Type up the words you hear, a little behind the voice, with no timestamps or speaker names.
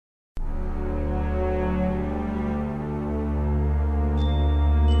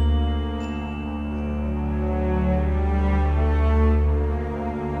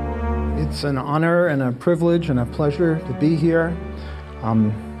It's an honor and a privilege and a pleasure to be here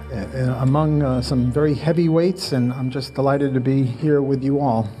among some very heavyweights, and I'm just delighted to be here with you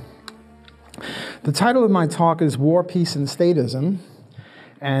all. The title of my talk is War, Peace, and Statism,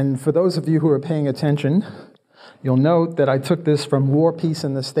 and for those of you who are paying attention, you'll note that I took this from War, Peace,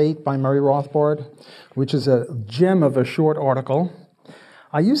 and the State by Murray Rothbard, which is a gem of a short article.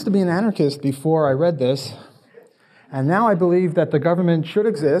 I used to be an anarchist before I read this, and now I believe that the government should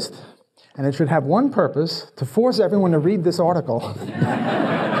exist, and it should have one purpose: to force everyone to read this article.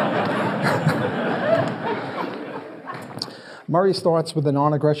 Murray starts with the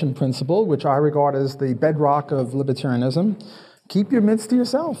non-aggression principle, which I regard as the bedrock of libertarianism. Keep your mitts to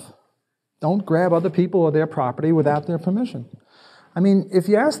yourself. Don't grab other people or their property without their permission. I mean, if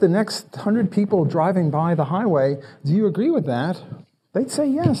you ask the next 100 people driving by the highway, do you agree with that? They'd say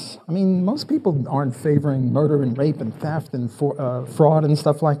yes. I mean, most people aren't favoring murder and rape and theft and fraud and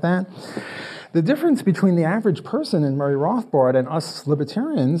stuff like that. The difference between the average person and Murray Rothbard and us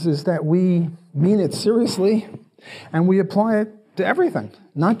libertarians is that we mean it seriously and we apply it to everything,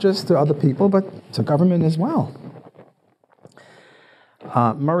 not just to other people, but to government as well.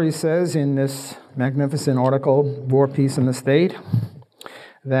 Murray says in this magnificent article, War, Peace, and the State,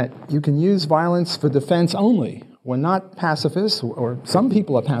 that you can use violence for defense only. We're not pacifists, or some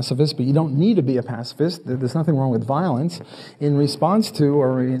people are pacifists, but you don't need to be a pacifist. There's nothing wrong with violence in response to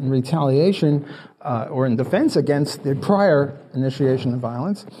or in retaliation or in defense against the prior initiation of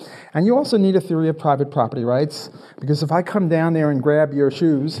violence. And you also need a theory of private property rights, because if I come down there and grab your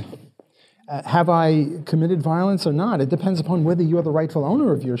shoes, have I committed violence or not? It depends upon whether you're the rightful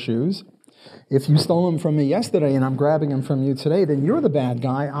owner of your shoes. If you stole them from me yesterday and I'm grabbing them from you today, then you're the bad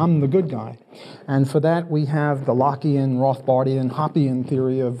guy, I'm the good guy. And for that, we have the Lockean, Rothbardian, Hoppian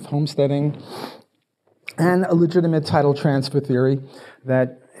theory of homesteading and a legitimate title transfer theory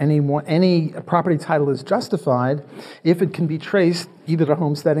that any property title is justified if it can be traced either to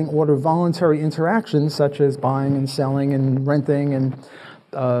homesteading or to voluntary interactions such as buying and selling and renting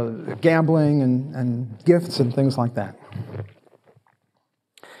and gambling and gifts and things like that.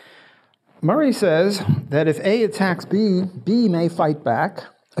 Murray says that if A attacks B, B may fight back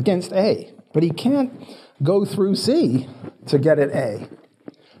against A, but he can't go through C to get at A,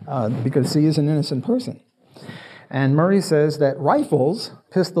 because C is an innocent person. And Murray says that rifles,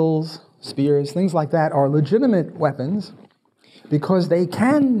 pistols, spears, things like that are legitimate weapons because they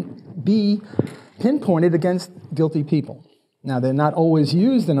can be pinpointed against guilty people. Now, they're not always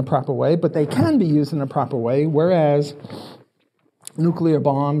used in a proper way, but they can be used in a proper way, whereas nuclear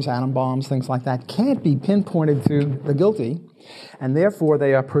bombs, atom bombs, things like that can't be pinpointed to the guilty, and therefore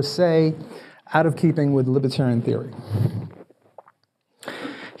they are per se out of keeping with libertarian theory.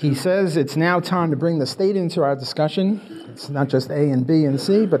 He says it's now time to bring the state into our discussion. It's not just A and B and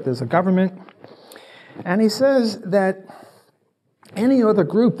C, but there's a government. And he says that any other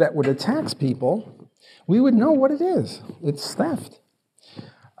group that would attack people, we would know what it is. It's theft.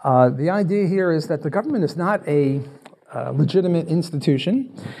 The idea here is that the government is not a legitimate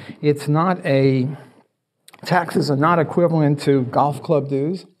institution. It's not taxes are not equivalent to golf club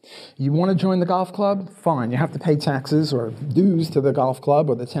dues. You want to join the golf club? Fine. You have to pay taxes or dues to the golf club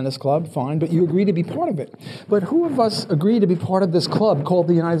or the tennis club? Fine. But you agree to be part of it. But who of us agreed to be part of this club called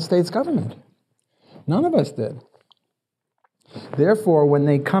the United States government? None of us did. Therefore, when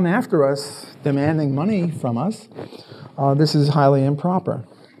they come after us demanding money from us, this is highly improper.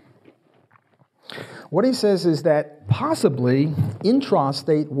 What he says is that possibly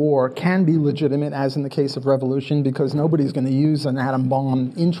intra-state war can be legitimate, as in the case of revolution, because nobody's going to use an atom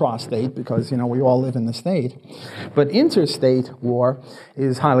bomb intra-state because, we all live in the state. But interstate war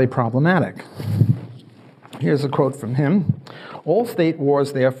is highly problematic. Here's a quote from him. All state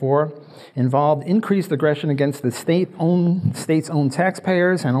wars, therefore, involved increased aggression against the state's own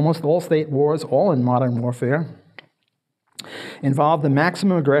taxpayers, and almost all state wars, all in modern warfare, involved the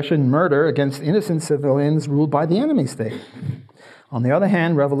maximum aggression, murder against innocent civilians ruled by the enemy state. On the other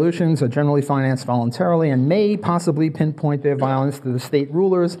hand, revolutions are generally financed voluntarily and may possibly pinpoint their violence to the state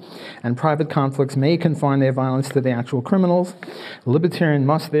rulers, and private conflicts may confine their violence to the actual criminals. The libertarian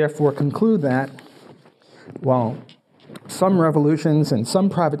must therefore conclude that, while some revolutions and some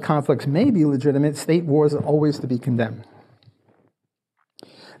private conflicts may be legitimate, state wars are always to be condemned.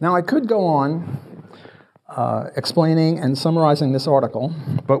 Now, I could go on explaining and summarizing this article,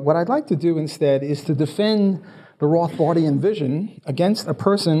 but what I'd like to do instead is to defend the Rothbardian vision against a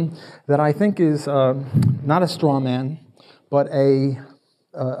person that I think is not a straw man, but a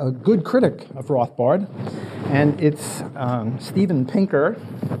good critic of Rothbard, and it's Steven Pinker.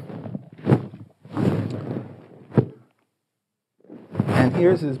 And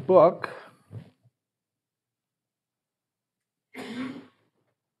here's his book,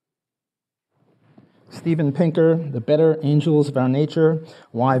 Steven Pinker, The Better Angels of Our Nature,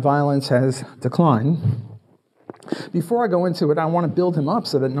 Why Violence Has Declined. Before I go into it, I want to build him up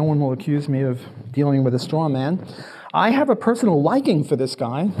so that no one will accuse me of dealing with a straw man. I have a personal liking for this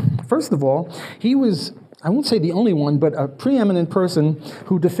guy. First of all, he was, I won't say the only one, but a preeminent person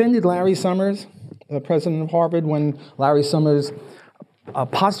who defended Larry Summers, the president of Harvard, when Larry Summers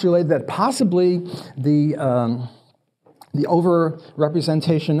postulated that possibly the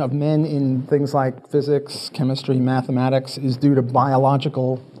over-representation of men in things like physics, chemistry, mathematics is due to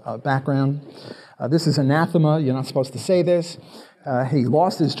biological background. This is anathema. You're not supposed to say this. He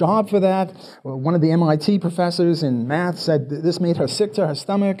lost his job for that. One of the MIT professors in math said this made her sick to her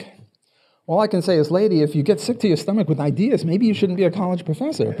stomach. All I can say is, lady, if you get sick to your stomach with ideas, maybe you shouldn't be a college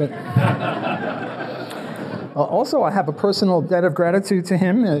professor. But also, I have a personal debt of gratitude to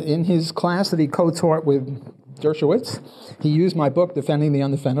him. In his class that he co-taught with Dershowitz, he used my book, Defending the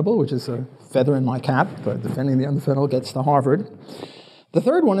Undefendable, which is a feather in my cap, but Defending the Undefendable gets to Harvard. The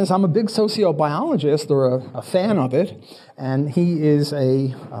third one is I'm a big sociobiologist, or a fan of it, and he is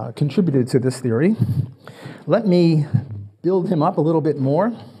a contributor to this theory. Let me build him up a little bit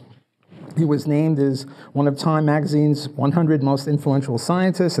more. He was named as one of Time magazine's 100 most influential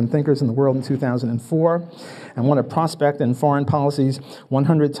scientists and thinkers in the world in 2004, and one of Prospect and Foreign Policy's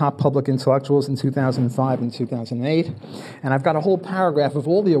 100 top public intellectuals in 2005 and 2008. And I've got a whole paragraph of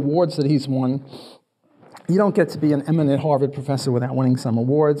all the awards that he's won. You don't get to be an eminent Harvard professor without winning some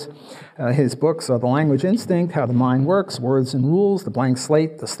awards. His books are The Language Instinct, How the Mind Works, Words and Rules, The Blank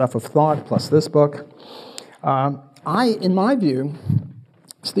Slate, The Stuff of Thought, plus this book. In my view,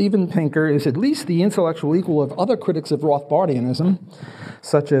 Steven Pinker is at least the intellectual equal of other critics of Rothbardianism,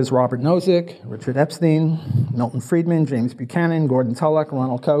 such as Robert Nozick, Richard Epstein, Milton Friedman, James Buchanan, Gordon Tullock,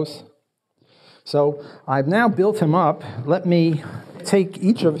 Ronald Coase. So I've now built him up. Let me take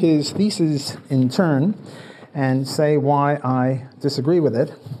each of his theses in turn and say why I disagree with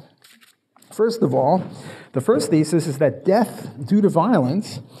it. First of all, the first thesis is that death due to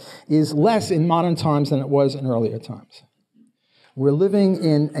violence is less in modern times than it was in earlier times. We're living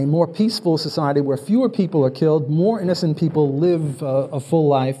in a more peaceful society where fewer people are killed, more innocent people live a full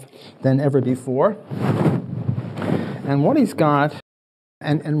life than ever before. And what he's got,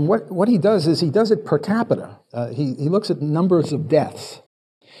 and what he does is he does it per capita. He looks at numbers of deaths.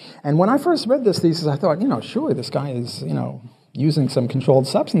 And when I first read this thesis, I thought, surely this guy is, using some controlled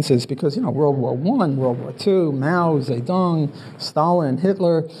substances because, World War I, World War II, Mao Zedong, Stalin,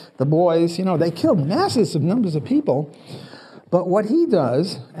 Hitler, the boys, they killed masses of numbers of people. But what he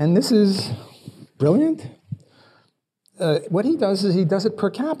does, and this is brilliant, what he does is he does it per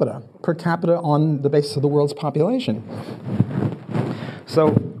capita on the basis of the world's population.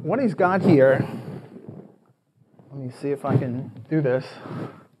 So what he's got here, let me see if I can do this.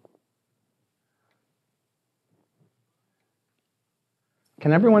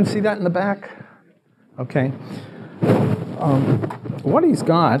 Can everyone see that in the back? Okay. What he's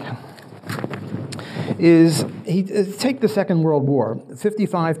got is, take the Second World War.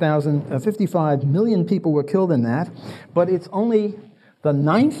 55 million people were killed in that, but it's only the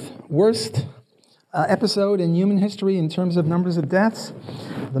 9th worst episode in human history in terms of numbers of deaths.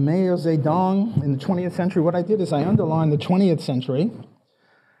 The Mao Zedong in the 20th century, what I did is I underlined the 20th century,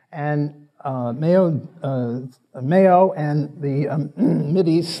 and Mao and the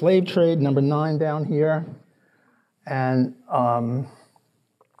Mideast slave trade, number 9 down here, and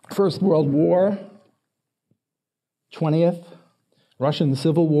First World War, 20th, Russian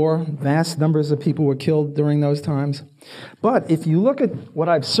Civil War, vast numbers of people were killed during those times. But if you look at what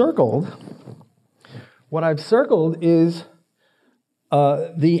I've circled is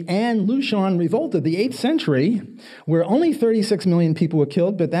the Anne Lushon revolt of the 8th century, where only 36 million people were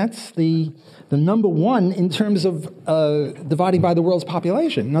killed, but that's the number one in terms of dividing by the world's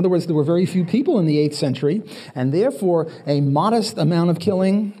population. In other words, there were very few people in the 8th century, and therefore a modest amount of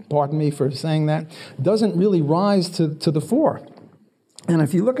killing, pardon me for saying that, doesn't really rise to the fore. And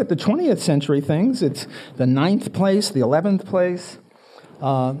if you look at the 20th century things, it's the 9th place, the 11th place,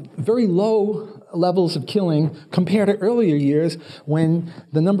 very low levels of killing compared to earlier years when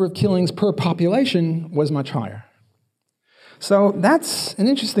the number of killings per population was much higher. So that's an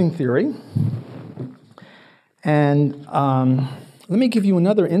interesting theory. And let me give you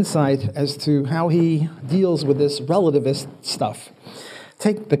another insight as to how he deals with this relativist stuff.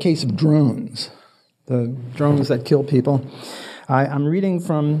 Take the case of drones, the drones that kill people. I'm reading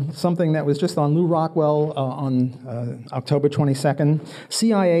from something that was just on Lou Rockwell on October 22nd.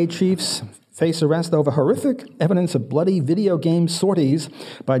 CIA chiefs face arrest over horrific evidence of bloody video game sorties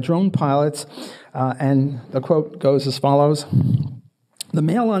by drone pilots. And the quote goes as follows. The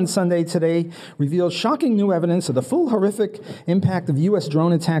Mail on Sunday today reveals shocking new evidence of the full horrific impact of U.S.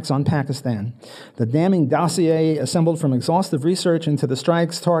 drone attacks on Pakistan. The damning dossier, assembled from exhaustive research into the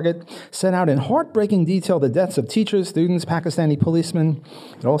strike's target, set out in heartbreaking detail the deaths of teachers, students, Pakistani policemen.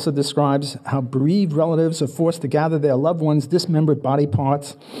 It also describes how bereaved relatives are forced to gather their loved ones' dismembered body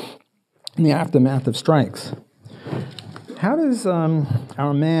parts in the aftermath of strikes. How does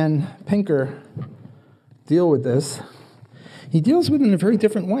our man Pinker deal with this? He deals with it in a very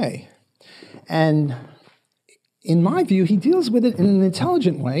different way. And in my view, he deals with it in an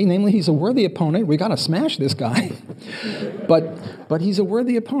intelligent way. Namely, he's a worthy opponent. We got to smash this guy. but he's a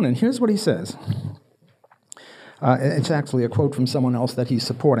worthy opponent. Here's what he says. It's actually a quote from someone else that he's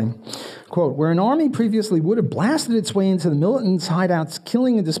supporting. Quote, "Where an army previously would have blasted its way into the militants' hideouts,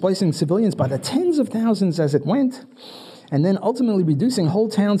 killing and displacing civilians by the tens of thousands as it went, and then ultimately reducing whole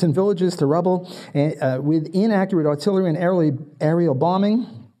towns and villages to rubble with inaccurate artillery and aerial bombing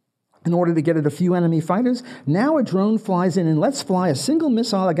in order to get at a few enemy fighters, now a drone flies in and lets fly a single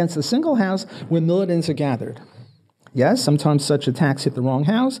missile against a single house where militants are gathered. Yes, sometimes such attacks hit the wrong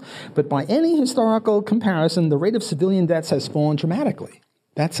house, but by any historical comparison, the rate of civilian deaths has fallen dramatically."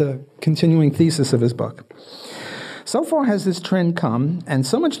 That's a continuing thesis of his book. "So far has this trend come, and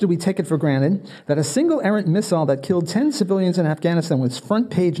so much do we take it for granted, that a single errant missile that killed 10 civilians in Afghanistan was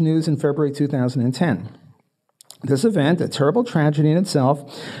front-page news in February 2010. This event, a terrible tragedy in itself,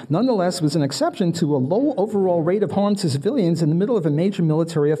 nonetheless was an exception to a low overall rate of harm to civilians in the middle of a major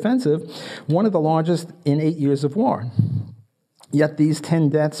military offensive, one of the largest in 8 years of war. Yet these 10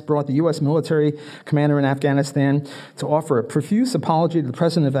 deaths brought the U.S. military commander in Afghanistan to offer a profuse apology to the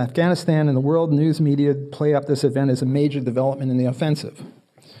president of Afghanistan, and the world news media play up this event as a major development in the offensive."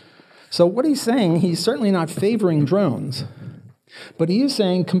 So what he's saying, he's certainly not favoring drones, but he is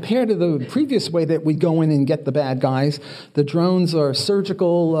saying, compared to the previous way that we go in and get the bad guys, the drones are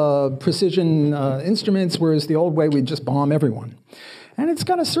surgical precision instruments, whereas the old way we'd just bomb everyone. And it's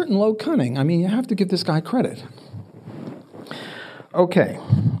got a certain low cunning. I mean, you have to give this guy credit. Okay,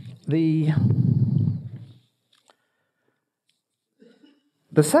 the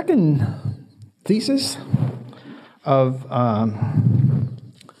second thesis of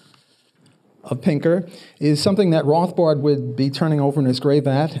Pinker is something that Rothbard would be turning over in his grave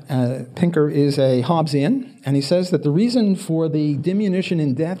at. Pinker is a Hobbesian, and he says that the reason for the diminution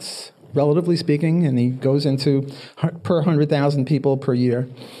in deaths, relatively speaking, and he goes into per 100,000 people per year,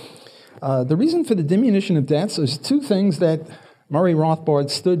 the reason for the diminution of deaths is two things that Murray Rothbard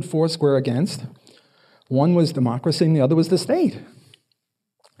stood foursquare against. One was democracy and the other was the state.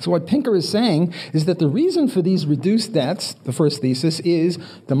 So what Pinker is saying is that the reason for these reduced deaths, the first thesis, is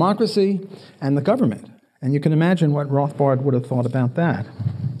democracy and the government. And you can imagine what Rothbard would have thought about that.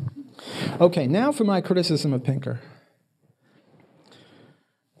 Okay, now for my criticism of Pinker.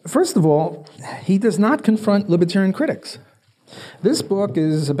 First of all, he does not confront libertarian critics. This book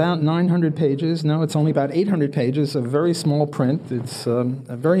is about 900 pages. No, it's only about 800 pages of very small print. It's a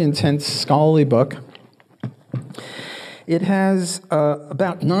very intense scholarly book. It has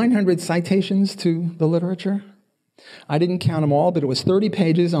about 900 citations to the literature. I didn't count them all, but it was 30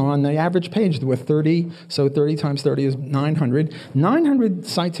 pages on the average page. There were 30, so 30 times 30 is 900. 900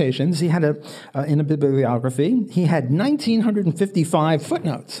 citations. He had in a bibliography. He had 1,955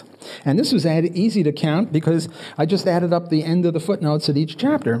 footnotes. And this was easy to count because I just added up the end of the footnotes at each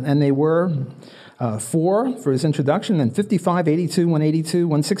chapter. And they were 4 for his introduction, and 55, 82, 182,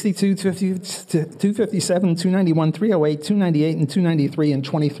 162, 257, 291, 308, 298, and 293, and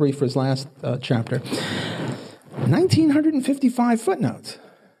 23 for his last chapter. 1,955 footnotes.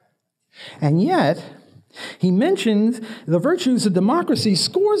 And yet, he mentioned the virtues of democracy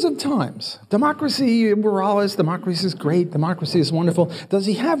scores of times. Democracy, we're all as democracy is great, democracy is wonderful. Does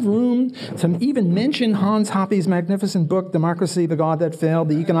he have room to even mention Hans Hoppe's magnificent book, Democracy, the God That Failed,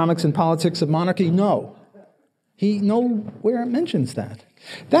 The Economics and Politics of Monarchy? No. He nowhere mentions that.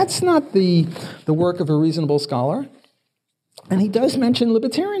 That's not the work of a reasonable scholar. And he does mention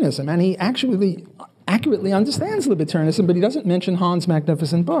libertarianism, and he actually accurately understands libertarianism, but he doesn't mention Hans'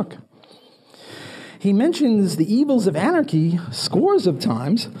 magnificent book. He mentions the evils of anarchy scores of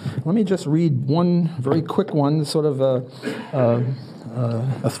times. Let me just read one very quick one, sort of a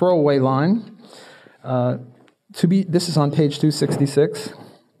throwaway line. This is on page 266.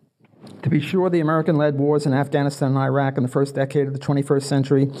 To be sure, the American-led wars in Afghanistan and Iraq in the first decade of the 21st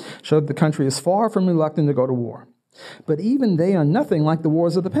century showed the country is far from reluctant to go to war. But even they are nothing like the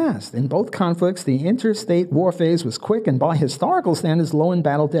wars of the past. In both conflicts, the interstate war phase was quick and by historical standards low in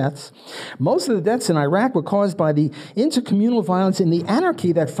battle deaths. Most of the deaths in Iraq were caused by the intercommunal violence and the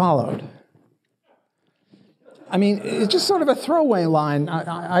anarchy that followed. I mean, it's just sort of a throwaway line.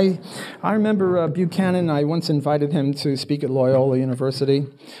 I remember Buchanan. I once invited him to speak at Loyola University.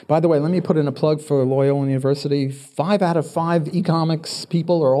 By the way, let me put in a plug for Loyola University. 5 out of 5 economics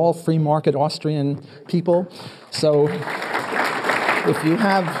people are all free market Austrian people. So if you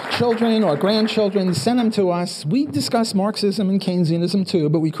have children or grandchildren, send them to us. We discuss Marxism and Keynesianism too,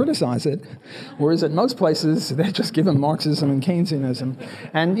 but we criticize it. Whereas at most places, they just give them Marxism and Keynesianism.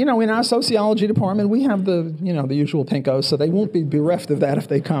 And, in our sociology department, we have the usual pinkos, so they won't be bereft of that if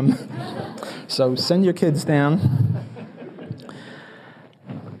they come. So send your kids down.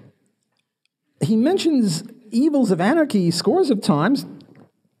 He mentions evils of anarchy scores of times.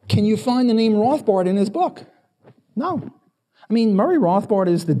 Can you find the name Rothbard in his book? No. I mean, Murray Rothbard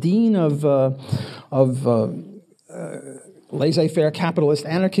is the dean of laissez-faire capitalist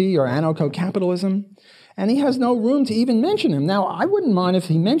anarchy or anarcho-capitalism, and he has no room to even mention him. Now, I wouldn't mind if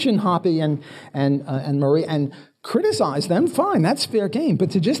he mentioned Hoppe and Murray and criticize them. Fine, that's fair game. But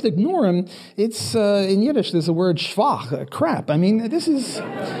to just ignore him, it's in Yiddish. There's a word schwach, crap. I mean, this is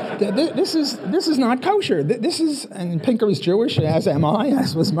not kosher. This is, and Pinker is Jewish, as am I,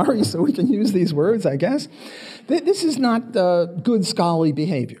 as was Murray, so we can use these words, I guess. This is not good scholarly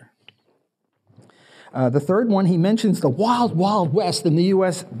behavior. The third one, he mentions the wild, wild west in the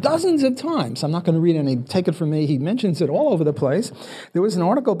U.S. dozens of times. I'm not going to read any, take it from me. He mentions it all over the place. There was an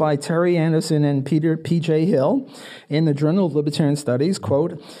article by Terry Anderson and P.J. Hill in the Journal of Libertarian Studies,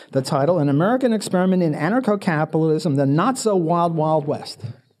 quote, the title, An American Experiment in Anarcho-Capitalism, the Not-So-Wild, Wild West,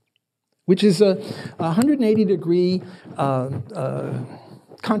 which is a 180-degree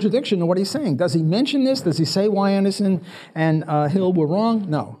contradiction to what he's saying. Does he mention this? Does he say why Anderson and Hill were wrong?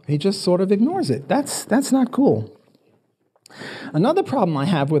 No. He just sort of ignores it. That's not cool. Another problem I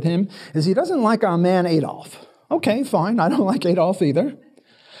have with him is he doesn't like our man Adolf. Okay, fine. I don't like Adolf either.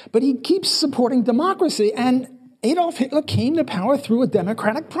 But he keeps supporting democracy, and Adolf Hitler came to power through a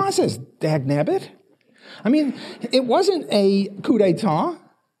democratic process. Dagnabbit. I mean, it wasn't a coup d'etat.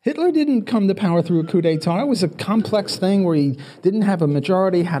 Hitler didn't come to power through a coup d'etat. It was a complex thing where he didn't have a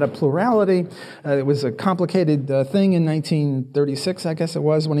majority, had a plurality. It was a complicated thing in 1936, I guess it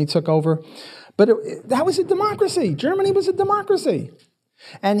was, when he took over. But that was a democracy. Germany was a democracy.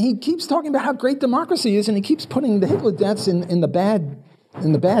 And he keeps talking about how great democracy is, and he keeps putting the Hitler deaths in the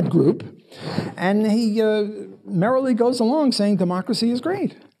bad group. And he merrily goes along saying democracy is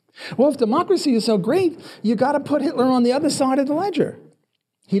great. Well, if democracy is so great, you got to put Hitler on the other side of the ledger.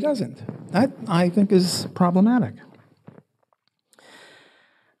 He doesn't. That, I think, is problematic.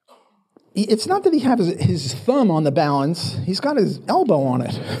 It's not that he has his thumb on the balance. He's got his elbow on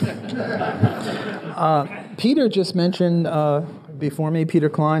it. Peter just mentioned, before me, Peter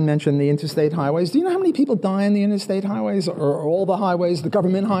Klein mentioned the interstate highways. Do you know how many people die on the interstate highways, or all the highways, the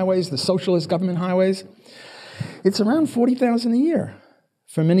government highways, the socialist government highways? It's around 40,000 a year.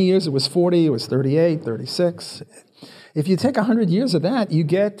 For many years it was 40, it was 38, 36. If you take 100 years of that, you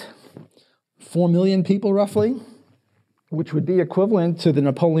get 4 million people roughly, which would be equivalent to the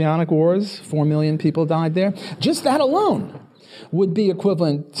Napoleonic Wars. 4 million people died there. Just that alone would be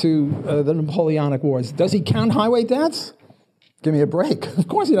equivalent to the Napoleonic Wars. Does he count highway deaths? Give me a break. Of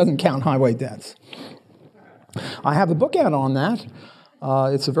course he doesn't count highway deaths. I have a book out on that.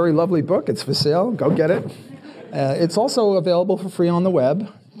 It's a very lovely book. It's for sale. Go get it. It's also available for free on the web,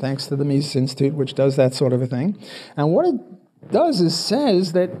 thanks to the Mises Institute, which does that sort of a thing. And what it does is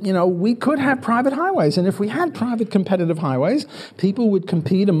says that, we could have private highways. And if we had private competitive highways, people would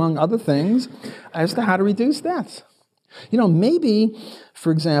compete, among other things, as to how to reduce deaths. Maybe,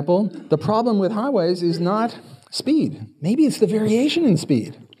 for example, the problem with highways is not speed. Maybe it's the variation in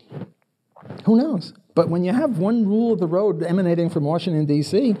speed. Who knows? But when you have one rule of the road emanating from Washington,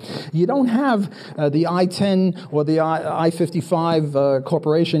 D.C., you don't have the I-10 or the I-55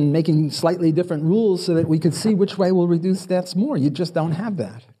 corporation making slightly different rules so that we could see which way will reduce deaths more. You just don't have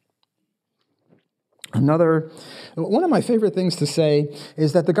that. One of my favorite things to say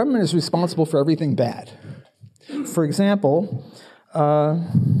is that the government is responsible for everything bad. For example,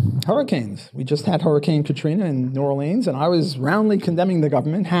 hurricanes. We just had Hurricane Katrina in New Orleans, and I was roundly condemning the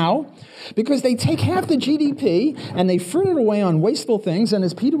government. How? Because they take half the GDP and they fritter it away on wasteful things, and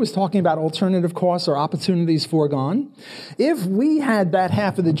as Peter was talking about alternative costs or opportunities foregone, if we had that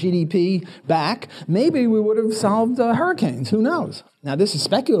half of the GDP back, maybe we would have solved hurricanes. Who knows? Now, this is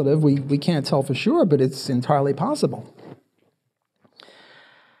speculative. We can't tell for sure, but it's entirely possible.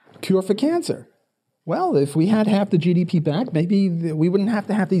 Cure for cancer. Well, if we had half the GDP back, maybe we wouldn't have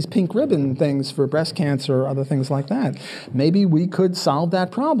to have these pink ribbon things for breast cancer or other things like that. Maybe we could solve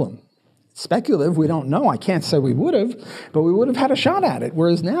that problem. It's speculative, we don't know. I can't say we would have, but we would have had a shot at it,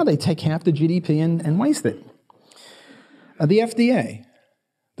 whereas now they take half the GDP and waste it. The FDA,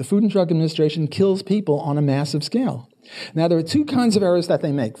 the Food and Drug Administration, kills people on a massive scale. Now, there are two kinds of errors that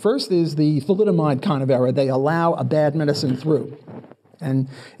they make. First is the thalidomide kind of error. They allow a bad medicine through. And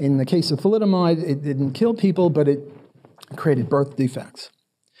in the case of thalidomide, it didn't kill people, but it created birth defects.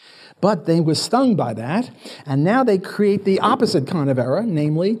 But they were stung by that, and now they create the opposite kind of error,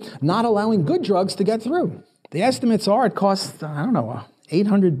 namely not allowing good drugs to get through. The estimates are it costs, I don't know,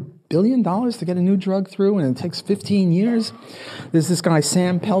 $800 billion to get a new drug through, and it takes 15 years. There's this guy,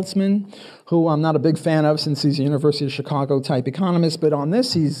 Sam Peltzman, who I'm not a big fan of since he's a University of Chicago type economist, but on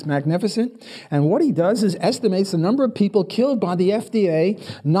this he's magnificent. And what he does is estimates the number of people killed by the FDA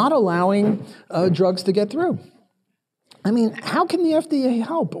not allowing drugs to get through. I mean, how can the FDA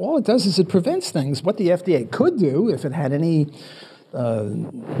help? All it does is it prevents things. What the FDA could do, if it had any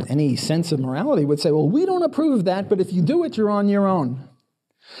sense of morality, would say, well, we don't approve of that, but if you do it, you're on your own.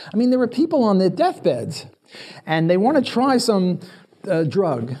 I mean, there are people on their deathbeds, and they want to try some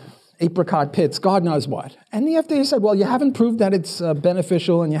drug, apricot pits, God knows what. And the FDA said, well, you haven't proved that it's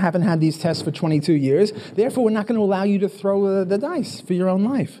beneficial, and you haven't had these tests for 22 years, therefore we're not going to allow you to throw the dice for your own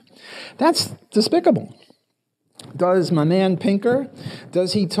life. That's despicable. Does my man Pinker,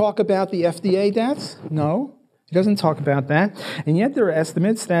 does he talk about the FDA deaths? No, he doesn't talk about that. And yet there are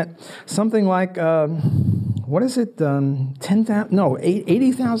estimates that something like,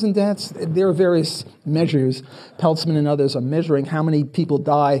 80,000 deaths? There are various measures. Peltzman and others are measuring how many people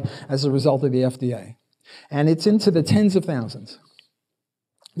die as a result of the FDA. And it's into the tens of thousands.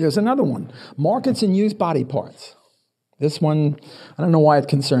 There's another one, markets and used body parts. This one, I don't know why it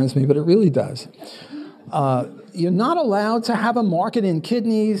concerns me, but it really does. You're not allowed to have a market in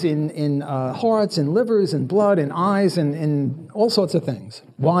kidneys, in hearts, in livers, in blood, in eyes, in all sorts of things.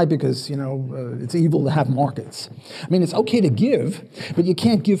 Why? Because, it's evil to have markets. I mean, it's okay to give, but you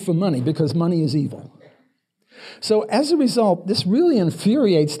can't give for money because money is evil. So as a result, this really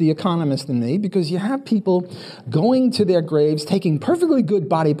infuriates the economist in me because you have people going to their graves, taking perfectly good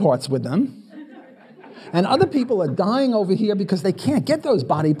body parts with them, and other people are dying over here because they can't get those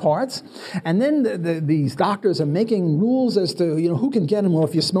body parts. And then these doctors are making rules as to, who can get them. Well,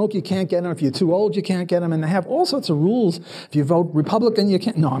 if you smoke, you can't get them. If you're too old, you can't get them. And they have all sorts of rules. If you vote Republican, you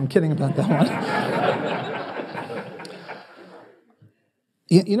can't. No, I'm kidding about that one.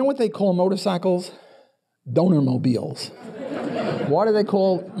 You know what they call motorcycles? Donor mobiles. Why do they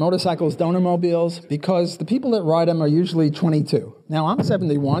call motorcycles donor mobiles? Because the people that ride them are usually 22. Now, I'm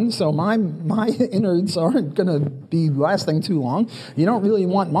 71, so my innards aren't going to be lasting too long. You don't really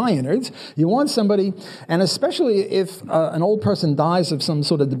want my innards. You want somebody, and especially if an old person dies of some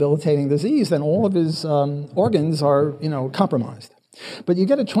sort of debilitating disease, then all of his organs are, compromised. But you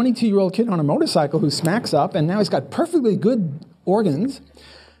get a 22-year-old kid on a motorcycle who smacks up, and now he's got perfectly good organs,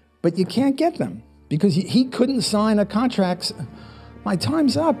 but you can't get them because he couldn't sign a contract. My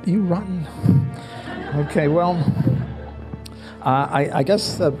time's up, you rotten. Okay, well, I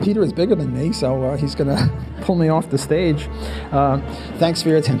guess Peter is bigger than me, so he's going to pull me off the stage. Thanks for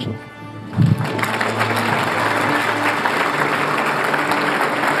your attention.